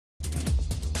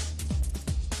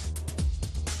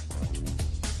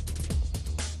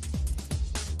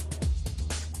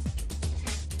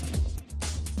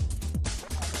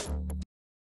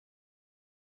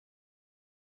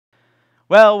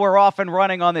Well, we're off and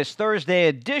running on this Thursday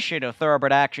edition of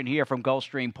Thoroughbred Action here from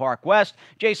Gulfstream Park West.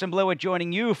 Jason Blewett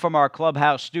joining you from our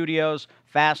clubhouse studios.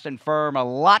 Fast and firm, a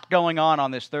lot going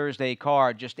on this Thursday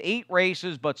card. Just 8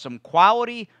 races, but some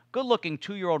quality, good-looking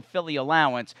 2-year-old filly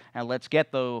allowance. And let's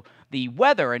get the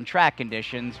weather and track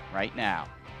conditions right now.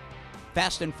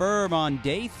 Fast and firm on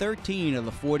day 13 of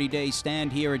the 40-day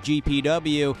stand here at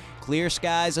GPW. Clear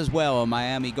skies as well in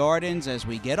Miami Gardens as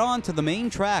we get on to the main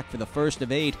track for the first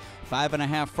of 8.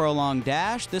 5.5 furlong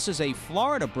dash. This is a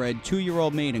Florida-bred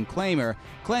 2-year-old maiden claimer.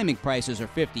 Claiming prices are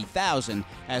 $50,000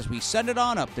 as we send it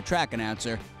on up to track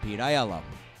announcer Pete Aiello.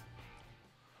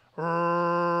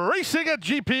 Racing at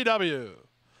GPW.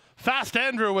 Fast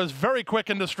Andrew was very quick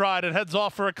into stride and heads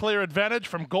off for a clear advantage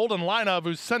from Golden Line of,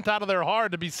 who's sent out of there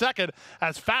hard to be second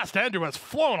as Fast Andrew has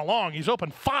flown along. He's open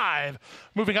 5.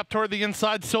 Moving up toward the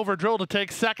inside, Silver Drill to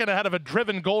take second ahead of a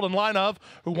driven Golden Line of,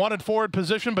 who wanted forward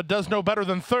position but does no better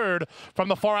than third. From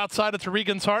the far outside, it's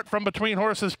Regan's Heart. From between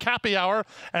horses, Cappy Hour.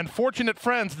 And Fortunate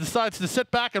Friends decides to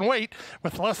sit back and wait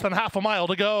with less than half a mile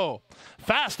to go.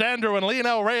 Fast Andrew and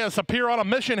Lionel Reyes appear on a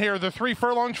mission here. They're 3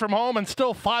 furlongs from home and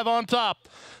still 5 on top.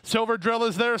 Silver Drill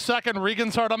is there second.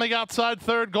 Regan's Heart on the outside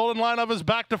third. Golden Line of is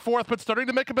back to fourth, but starting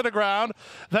to make a bit of ground.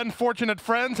 Then Fortunate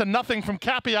Friends and nothing from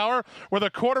Cappy Hour with a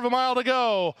quarter of a mile to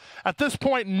go. At this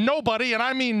point, nobody, and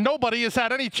I mean nobody, has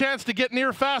had any chance to get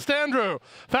near Fast Andrew.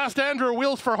 Fast Andrew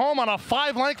wheels for home on a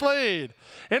 5-length lead.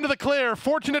 Into the clear,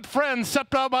 Fortunate Friends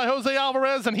set out by Jose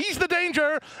Alvarez, and he's the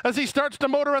danger as he starts to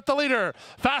motor at the leader.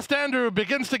 Fast Andrew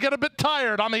begins to get a bit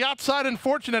tired on the outside, and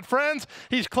Fortunate Friends,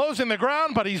 he's closing the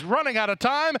ground, but he's running out of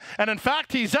time, and in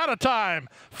fact, he's out of time.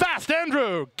 Fast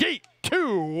Andrew, gate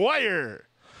 2 wire.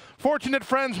 Fortunate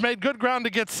Friends made good ground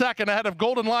to get second ahead of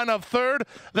Golden Line of third,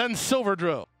 then Silver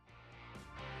Drill.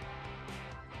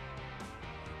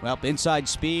 Well, Inside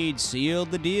Speed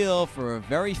sealed the deal for a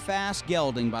very fast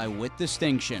gelding by With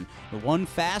Distinction. The one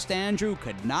Fast Andrew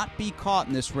could not be caught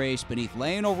in this race beneath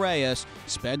Lionel Reyes,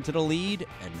 sped to the lead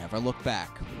and never looked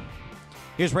back.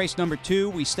 Here's race number 2.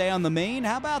 We stay on the main.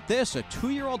 How about this? A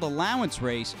 2-year-old allowance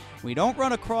race. We don't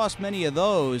run across many of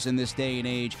those in this day and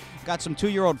age. Got some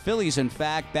 2-year-old fillies, in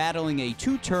fact, battling a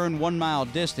 2-turn, 1-mile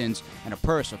distance and a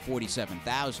purse of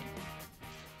 $47,000.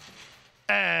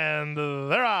 And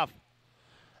they're off.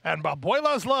 And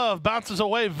Abuela's Love bounces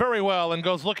away very well and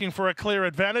goes looking for a clear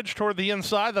advantage toward the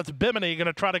inside. That's Bimini going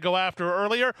to try to go after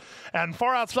earlier. And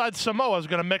far outside, Samoa's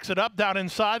going to mix it up. Down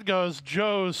inside goes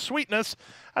Joe's Sweetness.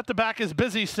 At the back is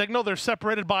Busy Signal. They're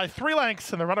separated by 3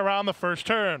 lengths, and they run around the first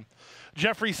turn.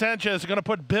 Jeffrey Sanchez is going to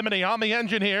put Bimini on the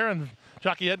engine here, and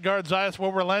jockey Edgar Zayas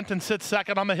will relent and sit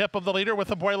second on the hip of the leader with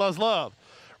Abuela's Love.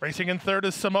 Racing in third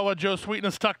is Samoa. Joe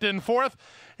Sweetness tucked in fourth.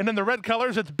 And in the red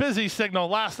colors, it's Busy Signal,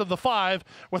 last of the 5,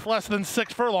 with less than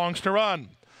 6 furlongs to run.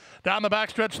 Down the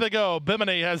backstretch they go.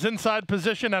 Bimini has inside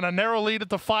position and a narrow lead at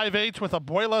the 5/8 with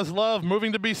Abuela's Love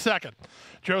moving to be second.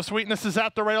 Joe Sweetness is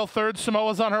at the rail third.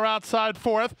 Samoa's on her outside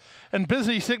fourth. And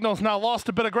Busy Signal's now lost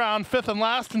a bit of ground, 5th and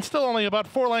last, and still only about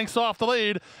 4 lengths off the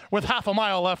lead with half a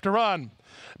mile left to run.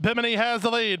 Bimini has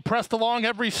the lead, pressed along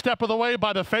every step of the way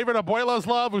by the favorite Abuela's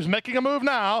Love, who's making a move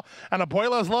now, and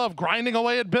Abuela's Love grinding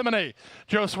away at Bimini.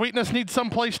 Joe Sweetness needs some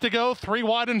place to go. 3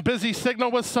 wide and Busy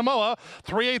Signal with Samoa.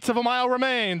 3/8 of a mile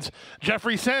remains.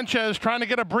 Jeffrey Sanchez trying to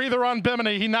get a breather on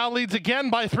Bimini. He now leads again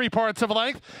by 3 parts of a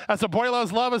length as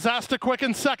Abuela's Love is asked to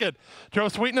quicken second. Joe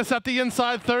Sweetness at the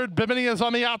inside third. Bimini is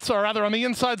on the outside, or rather on the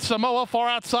inside, Samoa far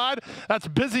outside. That's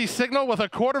Busy Signal with a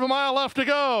quarter of a mile left to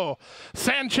go.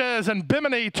 Sanchez and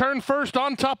Bimini turn first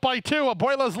on top by 2.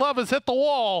 Abuela's Love has hit the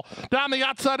wall. Down the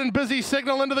outside and Busy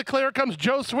Signal into the clear comes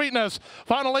Joe Sweetness.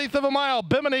 Final 1/8 of a mile.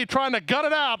 Bimini trying to gut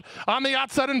it out. On the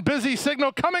outside and Busy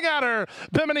Signal coming at her.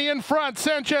 Bimini in front.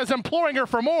 Sanchez imploring her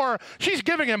for more. She's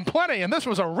giving him plenty, and this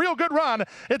was a real good run.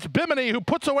 It's Bimini who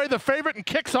puts away the favorite and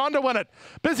kicks on to win it.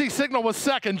 Busy Signal was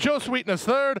second. Joe Sweetness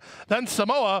third. Then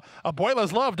Samoa.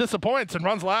 Abuela's Love disappoints and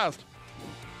runs last.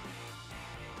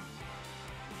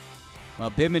 Well,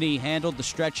 Bimini handled the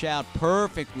stretch out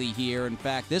perfectly here. In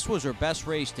fact, this was her best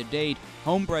race to date.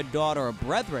 Homebred daughter of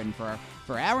Brethren for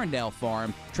Arundel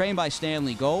Farm, trained by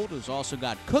Stanley Gold, who's also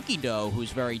got Cookie Dough,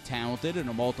 who's very talented, and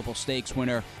a multiple stakes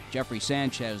winner, Jeffrey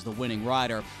Sanchez, the winning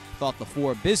rider. Thought the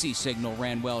 4 Busy Signal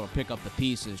ran well to pick up the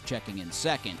pieces, checking in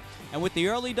second. And with the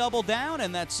early double down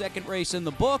and that second race in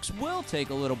the books, we'll take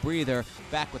a little breather.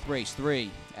 Back with race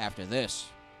 3 after this.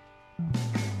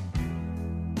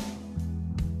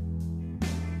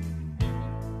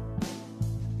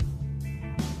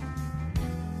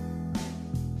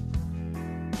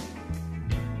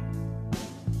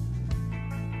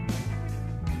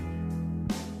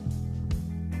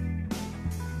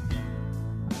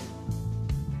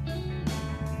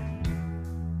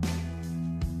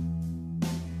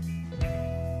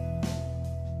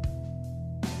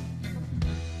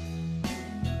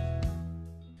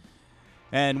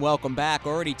 And welcome back.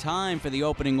 Already time for the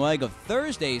opening leg of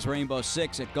Thursday's Rainbow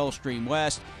Six at Gulfstream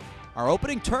West. Our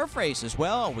opening turf race as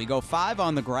well. We go 5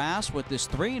 on the grass with this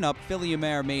 3-and-up Filly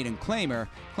Mare Maiden Claimer.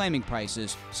 Claiming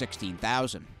prices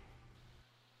 $16,000.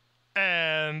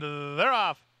 And they're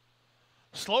off.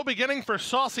 Slow beginning for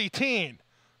Saucy Teen.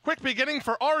 Quick beginning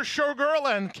for Our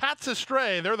Showgirl and Cat's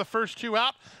Astray. They're the first two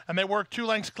out, and they work 2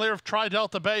 lengths clear of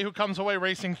Tri-Delta Bay, who comes away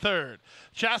racing third.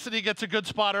 Chastity gets a good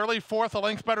spot early, fourth, a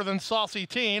length better than Saucy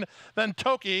Teen, then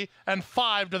Toki, and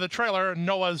 5 to the trailer,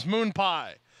 Noah's Moon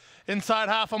Pie. Inside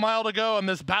half a mile to go, and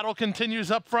this battle continues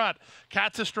up front.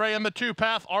 Cat's Astray in the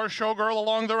 2-path, Our Showgirl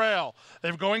along the rail.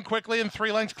 They're going quickly and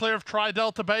 3 lengths clear of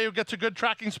Tri-Delta Bay, who gets a good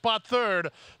tracking spot third.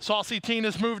 Saucy Teen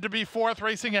has moved to be fourth,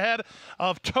 racing ahead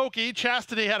of Toki.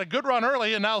 Chastity had a good run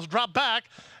early and now has dropped back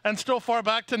and still far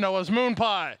back to Noah's Moon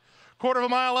Pie. Quarter of a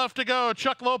mile left to go.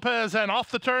 Chuck Lopez and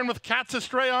off the turn with Cat's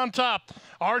Astray on top.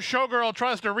 Our Showgirl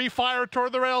tries to refire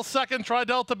toward the rail second.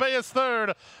 Tri-Delta Bay is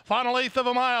third. Final eighth of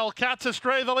a mile. Cat's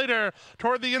Astray the leader.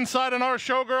 Toward the inside and Our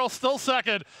Showgirl still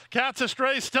second. Cat's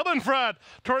Astray still in front.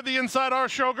 Toward the inside, Our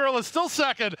Showgirl is still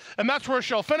second. And that's where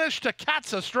she'll finish to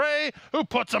Cat's Astray, who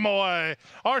puts them away.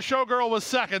 Our Showgirl was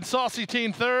second. Saucy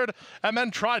Teen third. And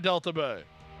then Tri-Delta Bay.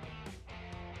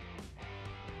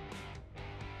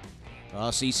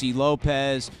 CC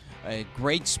Lopez, a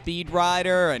great speed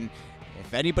rider, and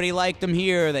if anybody liked him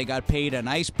here, they got paid a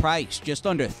nice price, just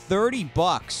under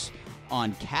 $30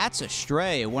 on Cat's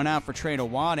Astray. It went out for trainer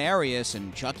Juan Arias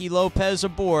and Chucky Lopez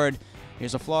aboard.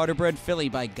 Here's a Florida-bred filly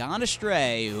by Gone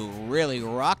Astray, who really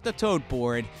rocked the tote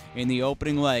board in the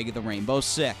opening leg of the Rainbow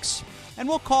Six. And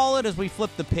we'll call it, as we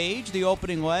flip the page, the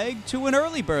opening leg to an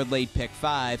early bird late pick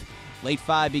 5. Late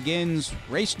 5 begins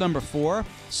race number 4,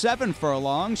 7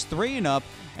 furlongs, 3-and-up,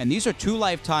 and these are 2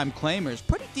 lifetime claimers.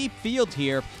 Pretty deep field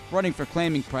here, running for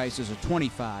claiming prices of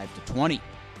 $25 to $20.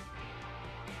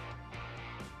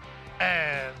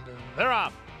 And they're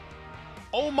off.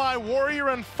 Oh My Warrior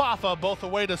and Fafa both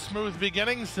away to smooth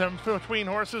beginnings. And between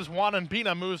horses, Juan and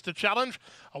Bina moves to challenge.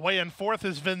 Away in fourth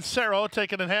is Vincero,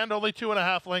 taken in hand, only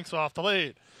 2.5 lengths off the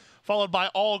lead. Followed by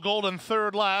All Gold in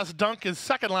third last. Dunk is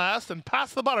second last, and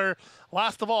Pass the Butter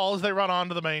last of all as they run on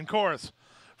to the main course.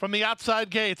 From the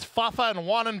outside gates, Fafa and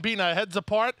Juan and Bina heads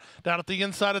apart. Down at the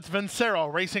inside, it's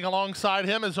Vincero. Racing alongside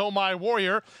him is Oh My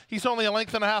Warrior. He's only a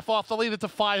length and a half off the lead at the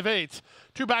 5/8.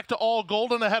 2 back to All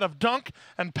Gold and ahead of Dunk,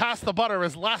 and Pass the Butter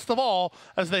is last of all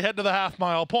as they head to the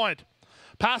half-mile point.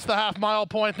 Past the half-mile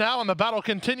point now, and the battle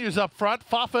continues up front.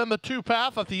 Fafa in the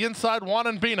 2-path at the inside, Juan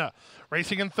and Bina.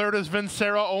 Racing in third is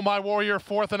Vincero, Oh My Warrior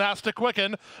fourth, and Asked to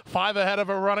Quicken. 5 ahead of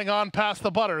her running on Past the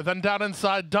Butter. Then down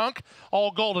inside Dunk, All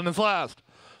Golden is last.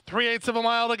 3/8 of a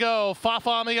mile to go. Fafa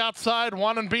on the outside,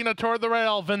 Juan and Bina toward the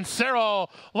rail. Vincero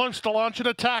looks to launch an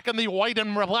attack in the white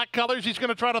and black colors. He's going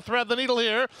to try to thread the needle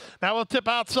here. Now he'll tip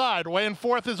outside. Way in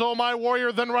fourth is Oh My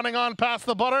Warrior, then running on Past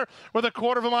the Butter with a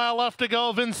quarter of a mile left to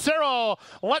go. Vincero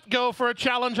let go for a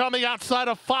challenge on the outside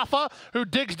of Fafa, who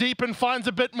digs deep and finds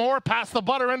a bit more. Past the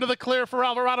Butter into the clear for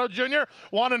Alvarado Jr.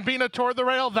 Juan and Bina toward the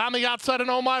rail. Down the outside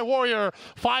and Oh My Warrior.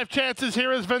 5 chances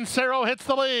here as Vincero hits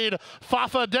the lead.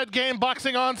 Fafa dead game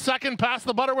boxing on second. Past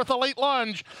the Butter with a late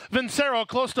lunge. Vincero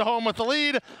close to home with the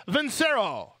lead.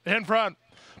 Vincero in front.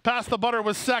 Past the Butter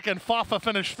was second. Fafa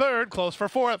finished third, close for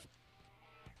fourth.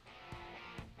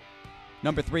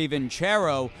 Number 3,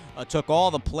 Vincero, took all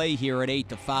the play here at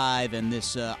 8-5, and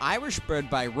this Irish bred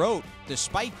by Rote,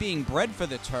 despite being bred for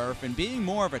the turf and being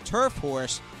more of a turf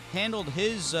horse, handled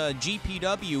his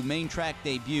GPW main track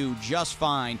debut just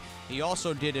fine. He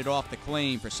also did it off the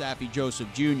claim for Saffie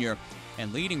Joseph Jr.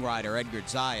 and leading rider Edgar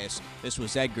Zayas. This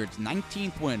was Edgar's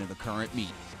 19th win of the current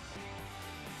meet.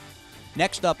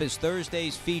 Next up is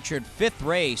Thursday's featured 5th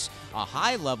race, a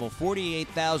high-level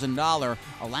 $48,000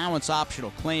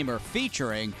 allowance-optional claimer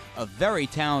featuring a very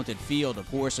talented field of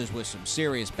horses with some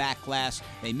serious back class.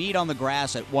 They meet on the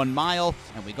grass at 1 mile,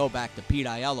 and we go back to Pete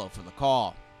Aiello for the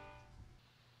call.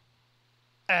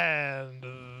 And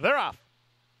they're off.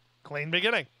 Clean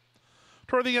beginning.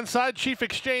 Toward the inside, Chief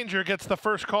Exchanger gets the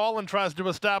first call and tries to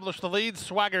establish the lead.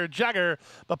 Swagger Jagger,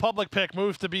 the public pick,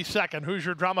 moves to be second.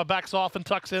 Hoosier Drama backs off and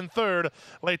tucks in third.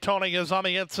 Laytoni is on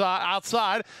the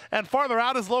outside, and farther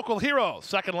out is Local Hero.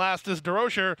 Second last is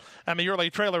DeRocher, and the early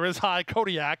trailer is High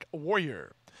Kodiak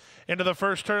Warrior. Into the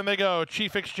first turn they go.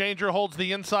 Chief Exchanger holds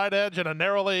the inside edge in a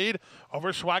narrow lead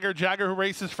over Swagger Jagger, who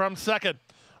races from second.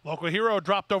 Local Hero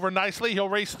dropped over nicely. He'll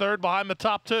race third behind the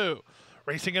top 2.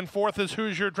 Racing in fourth is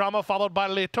Hoosier Drama, followed by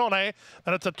Laytoni.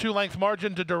 Then it's a 2-length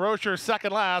margin to DeRocher,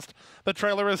 second last. The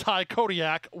trailer is High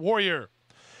Kodiak Warrior.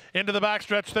 Into the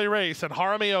backstretch they race, and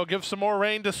Jaramillo gives some more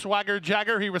rein to Swagger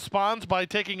Jagger. He responds by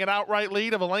taking an outright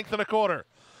lead of 1.25 lengths.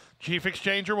 Chief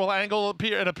Exchanger will angle,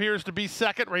 it appears to be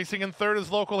second. Racing in third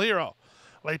is Local Hero.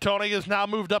 Laytoni has now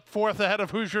moved up fourth ahead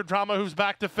of Hoosier Drama, who's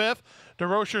back to fifth.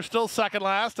 DeRocher still second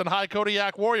last, and High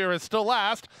Kodiak Warrior is still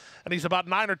last, and he's about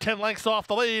 9 or 10 lengths off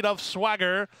the lead of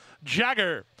Swagger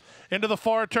Jagger. Into the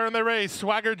far turn they race.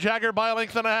 Swagger Jagger by 1.5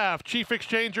 lengths. Chief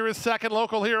Exchanger is second.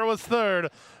 Local Hero is third.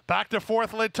 Back to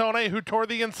fourth, Laytoni, who toward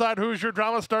the inside Hoosier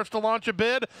Drama starts to launch a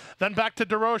bid. Then back to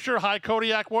DeRocher. High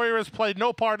Kodiak Warrior has played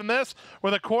no part in this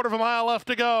with 1/4 mile left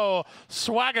to go.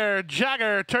 Swagger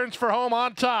Jagger turns for home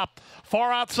on top.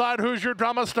 Far outside Hoosier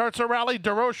Drama starts a rally.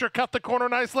 DeRocher cut the corner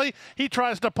nicely. He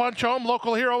tries to punch home.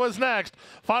 Local Hero is next.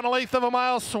 Final 1/8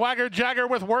 mile, Swagger Jagger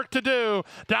with work to do.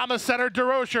 Down the center,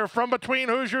 DeRocher from between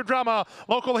Hoosier Drama.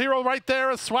 Local Hero right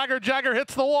there as Swagger Jagger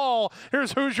hits the wall.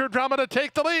 Here's Hoosier Drama to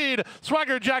take the lead.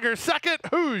 Swagger Jagger second.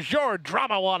 Hoosier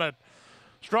Drama won it.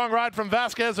 Strong ride from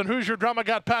Vasquez, and Hoosier Drama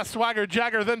got past Swagger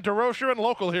Jagger, then DeRocher and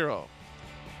Local Hero.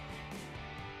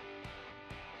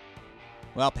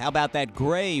 Well, how about that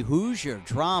gray Hoosier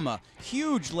Drama?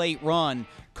 Huge late run,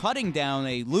 cutting down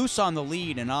a loose on the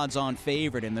lead and odds-on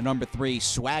favorite in the number 3,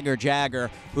 Swagger Jagger.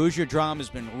 Hoosier Drama has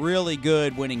been really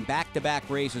good, winning back-to-back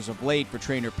races of late for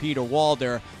trainer Peter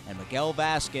Walder, and Miguel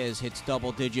Vasquez hits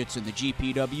double digits in the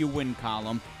GPW win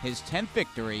column, his 10th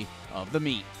victory of the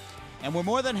meet. And we're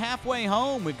more than halfway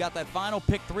home. We've got that final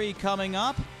pick 3 coming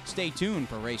up. Stay tuned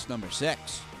for race number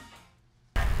 6.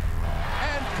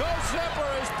 And Ghost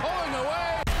Zepper is pulling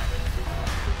away.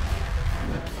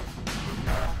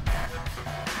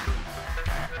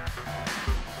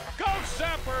 Ghost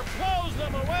Zepper blows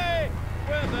them away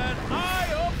with an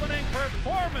eye-opening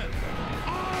performance.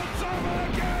 Odds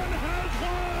again has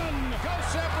won.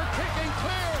 Ghost Zepper kicking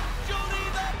clear. Judy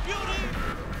the Beauty.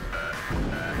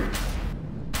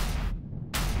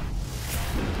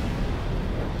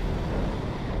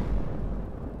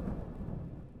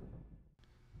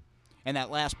 And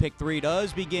that last pick 3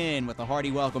 does begin with a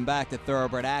hearty welcome back to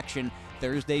Thoroughbred action.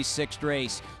 Thursday's 6th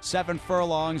race, 7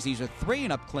 furlongs. These are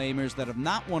 3-and-up claimers that have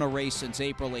not won a race since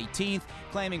April 18th.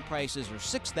 Claiming prices are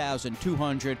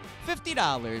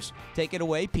 $6,250. Take it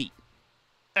away, Pete.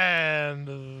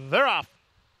 And they're off.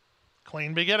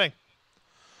 Clean beginning.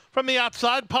 From the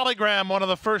outside, Polygram, one of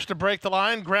the first to break the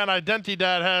line. Grand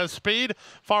Identidad has speed.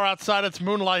 Far outside, it's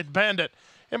Moonlight Bandit.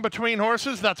 In between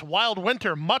horses, that's Wild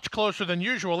Winter, much closer than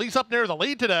usual. He's up near the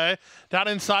lead today. Down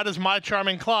inside is My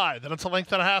Charming Clyde. Then it's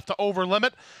 1.5 lengths to Over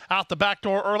Limit. Out the back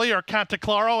door early are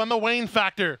Cantaclaro and the Wayne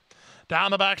Factor.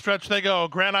 Down the backstretch they go.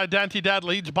 Grand Identidad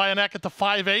leads by a neck at the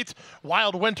 5/8.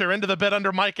 Wild Winter into the bit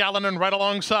under Mike Allen and right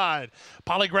alongside.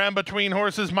 Polygram between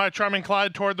horses, My Charming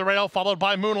Clyde toward the rail, followed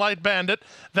by Moonlight Bandit.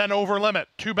 Then Over Limit.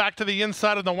 2 back to the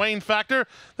inside of the Wayne Factor.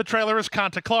 The trailer is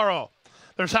Cantaclaro.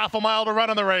 There's 1/2 mile to run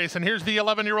in the race, and here's the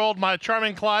 11-year-old My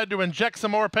Charming Clyde to inject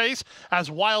some more pace as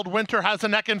Wild Winter has a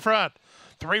neck in front.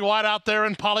 3 wide out there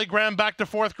in Polygram, back to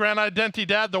 4th, Grand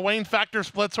Identidad. The Wayne Factor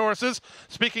splits horses.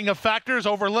 Speaking of factors,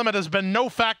 Over Limit has been no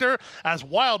factor as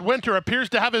Wild Winter appears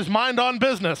to have his mind on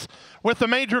business. With the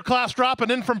major class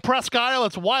dropping in from Presque Isle,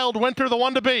 it's Wild Winter, the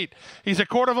one to beat. He's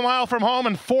 1/4 mile from home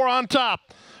and 4 on top.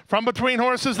 From between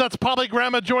horses, that's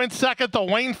Polygram joint second. The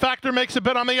Wayne Factor makes a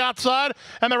bit on the outside,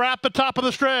 and they're at the top of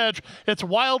the stretch. It's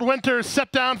Wild Winter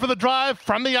set down for the drive.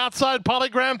 From the outside,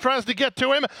 Polygram tries to get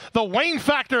to him. The Wayne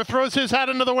Factor throws his hat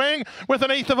into the wing with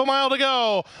 1/8 mile to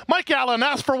go. Mike Allen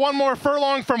asks for one more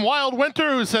furlong from Wild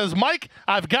Winter, who says, Mike,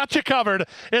 I've got you covered.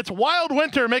 It's Wild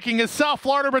Winter making his South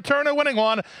Florida return and winning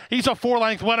one. He's a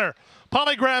 4-length winner.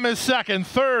 Polygram is second.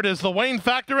 Third is the Wayne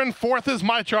Factor, and 4th is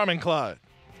My Charming Clyde.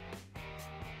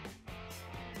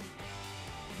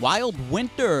 Wild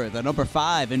Winter, the number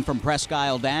 5, in from Presque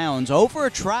Isle Downs, over a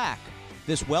track.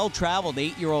 This well-traveled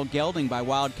 8-year-old gelding by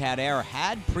Wildcat Air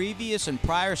had previous and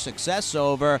prior success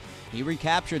over. He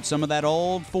recaptured some of that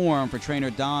old form for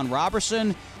trainer Don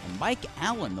Robertson, and Mike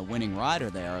Allen, the winning rider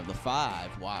there of the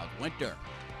 5, Wild Winter.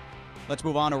 Let's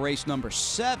move on to race number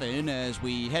 7 as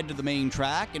we head to the main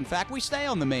track. In fact, we stay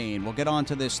on the main. We'll get on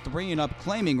to this 3-and-up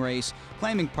claiming race.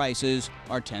 Claiming prices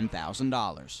are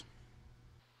 $10,000.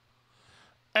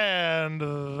 And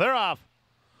they're off.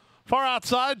 Far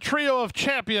outside, Trio of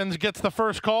Champions gets the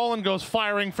first call and goes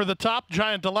firing for the top.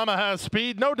 Giant Dilemma has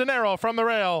speed. No Dinero from the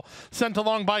rail. Sent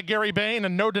along by Gary Bain,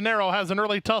 and No Dinero has an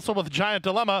early tussle with Giant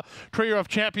Dilemma. Trio of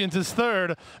Champions is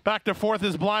third. Back to 4th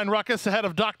is Blind Ruckus ahead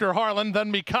of Dr. Harlan, then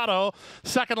Mikado.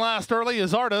 Second last early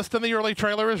is Artist, and the early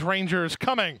trailer is Rangers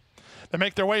Coming. They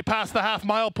make their way past the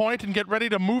half-mile point and get ready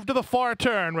to move to the far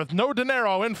turn with No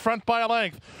Dinero in front by a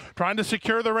length. Trying to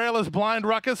secure the rail is Blind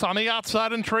Ruckus on the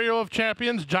outside in Trio of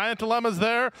Champions. Giant Dilemma's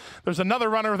there. There's another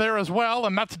runner there as well,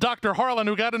 and that's Dr. Harlan,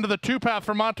 who got into the two-path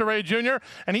for Monterey Jr.,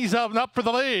 and he's up for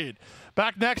the lead.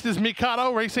 Back next is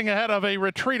Mikado racing ahead of a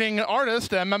retreating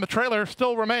Artist, and then the trailer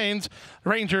still remains.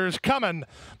 Rangers coming.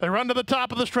 They run to the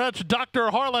top of the stretch.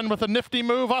 Dr. Harlan with a nifty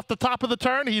move off the top of the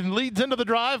turn. He leads into the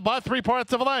drive by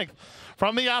 3/4 of a length.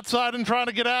 From the outside and trying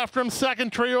to get after him,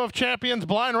 second Trio of Champions.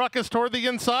 Blind Ruckus toward the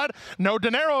inside. No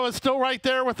Dinero is still right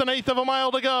there with 1/8 of a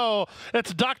mile to go.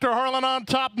 It's Dr. Harlan on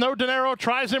top. No Dinero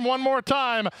tries him one more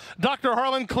time. Dr.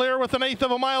 Harlan clear with 1/8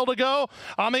 of a mile to go.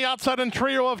 On the outside in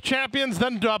Trio of Champions,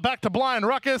 then back to Blind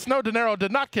Ruckus. No Dinero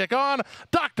did not kick on.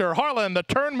 Dr. Harlan, the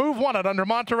turn move, won it under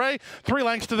Monterey. 3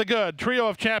 lengths to the good. Trio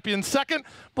of Champions second.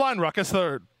 Blind Ruckus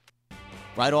third.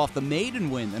 Right off the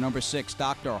maiden win, the number 6,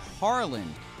 Dr.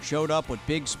 Harlan, showed up with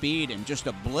big speed and just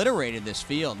obliterated this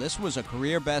field. This was a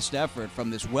career-best effort from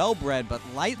this well-bred but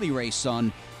lightly raced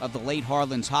son of the late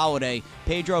Harlan's Holiday.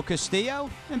 Pedro Castillo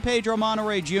and Pedro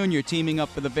Monterey Jr. teaming up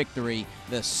for the victory.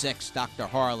 The 6, Dr.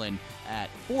 Harlan, at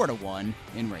 4-1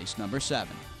 in race number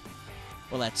 7.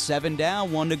 Well, that's 7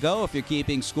 down, 1 to go if you're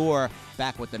keeping score.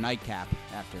 Back with the nightcap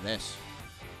after this.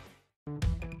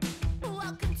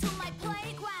 Welcome to my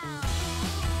playground.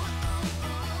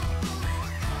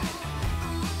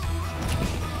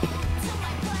 To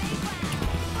my playground.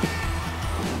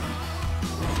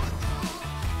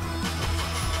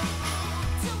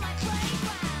 To my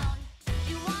playground.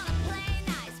 You wanna play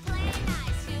nice,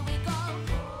 here we go.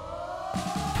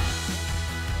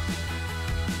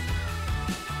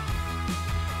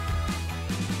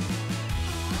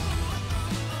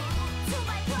 To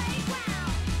my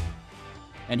playground.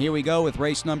 And here we go with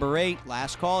race number 8.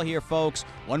 Last call here, folks.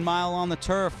 1 mile on the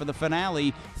turf for the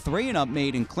finale. 3 and up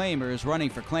maiden claimers running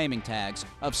for claiming tags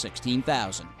of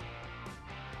 $16,000.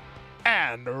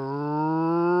 And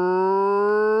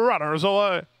runners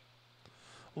away.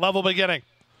 Level beginning.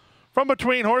 From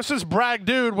between horses, Bragg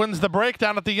Dude wins the break.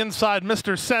 Down at the inside,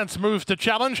 Mr. Sense moves to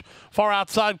challenge. Far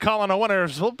outside, Colin O'Winner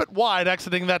is a little bit wide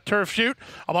exiting that turf chute.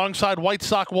 Alongside White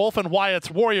Sock Wolf and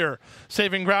Wyatt's Warrior.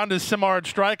 Saving ground is Simard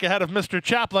Strike ahead of Mr.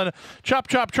 Chaplin. Chop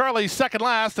Chop Charlie second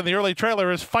last, and the early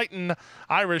trailer is Fightin'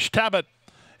 Irish Tabit.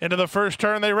 Into the first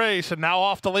turn they race, and now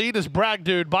off the lead is Bragg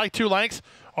Dude by 2 lengths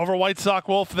over White Sock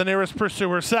Wolf, the nearest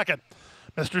pursuer second.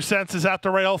 Mr. Sense is at the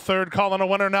rail third. Colin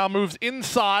O'Winner now moves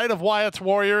inside of Wyatt's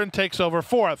Warrior and takes over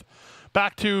 4th.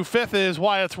 Back to 5th is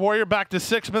Wyatt's Warrior. Back to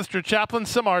 6th, Mr. Chaplin.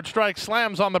 Simard Strike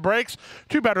slams on the brakes.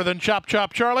 2 better than Chop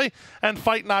Chop Charlie. And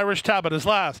Fightin' Irish Tabit is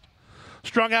last.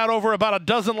 Strung out over about a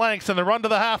dozen lengths in the run to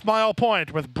the half-mile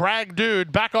point with Bragg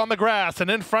Dude back on the grass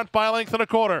and in front by a length and a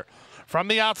quarter. From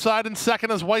the outside in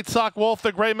second is White Sock Wolf,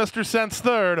 the gray Mr. Sense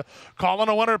third. Colin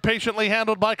O'Winner patiently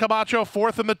handled by Camacho,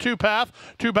 4th in the 2-path.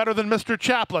 2 better than Mr.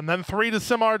 Chaplin. Then 3 to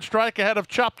Simard Strike ahead of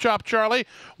Chop Chop Charlie.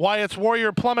 Wyatt's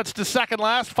Warrior plummets to second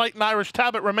last. Fightin' Irish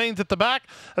Tabit remains at the back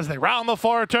as they round the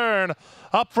far turn.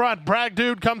 Up front, Bragg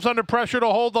Dude comes under pressure to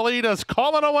hold the lead as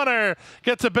Colin O'Winner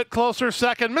gets a bit closer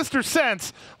second. Mr.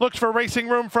 Sense looks for racing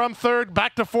room from third.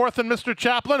 Back to 4th and Mr.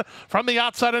 Chaplin. From the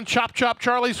outside and Chop Chop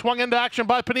Charlie swung into action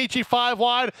by Panici 5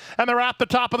 wide, and they're at the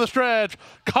top of the stretch.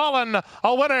 Colin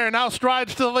O'Winner now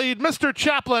strides to the lead. Mr.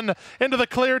 Chaplin into the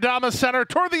clear down the center.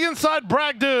 Toward the inside,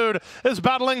 Bragg Dude is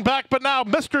battling back, but now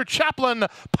Mr. Chaplin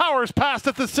powers past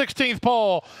at the 16th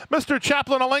pole. Mr.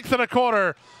 Chaplin a length and a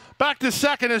quarter. Back to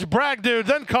second is Bragg Dude,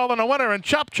 then Colin O'Winner and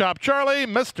Chop Chop Charlie.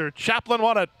 Mr. Chaplin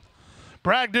won it.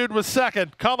 Bragg Dude was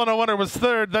second. Colin O'Winner was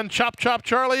third, then Chop Chop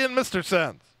Charlie and Mr.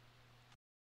 Sense.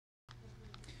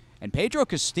 And Pedro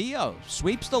Castillo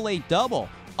sweeps the late double,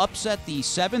 upset the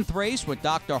 7th race with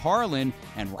Dr. Harlan,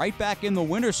 and right back in the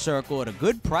winner's circle at a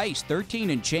good price, 13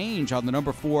 and change on the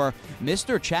number 4,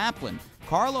 Mr. Chaplin.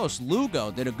 Carlos Lugo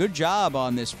did a good job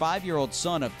on this 5-year-old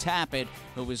son of Tappet,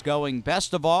 who was going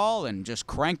best of all and just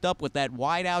cranked up with that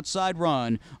wide outside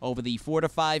run over the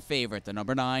 4-5 favorite, the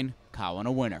number 9, Colin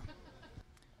O'Winner.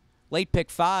 Late pick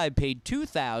 5 paid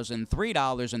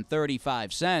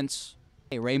 $2,003.35.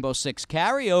 A Rainbow Six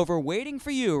carryover waiting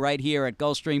for you right here at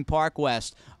Gulfstream Park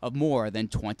West of more than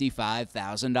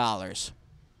 $25,000.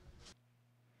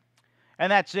 And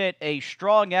that's it. A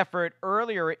strong effort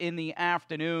earlier in the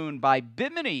afternoon by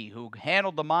Bimini, who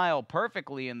handled the mile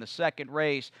perfectly in the second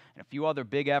race, and a few other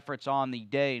big efforts on the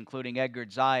day, including Edgar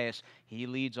Zayas. He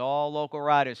leads all local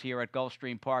riders here at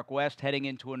Gulfstream Park West, heading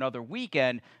into another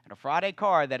weekend and a Friday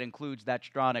card that includes that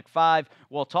Stronach 5.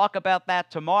 We'll talk about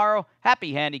that tomorrow.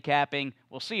 Happy handicapping.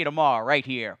 We'll see you tomorrow right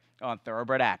here on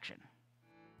Thoroughbred Action.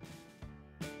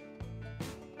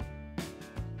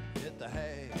 the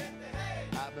hay.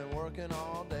 I've been working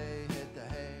all day. Hit the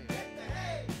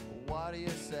hay. What do you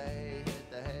say?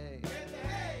 Hit the hay.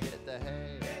 Hit the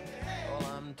hay.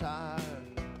 Well, I'm tired.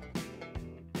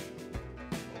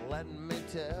 Let me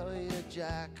tell you,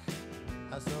 Jack,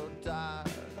 I'm so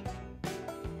tired.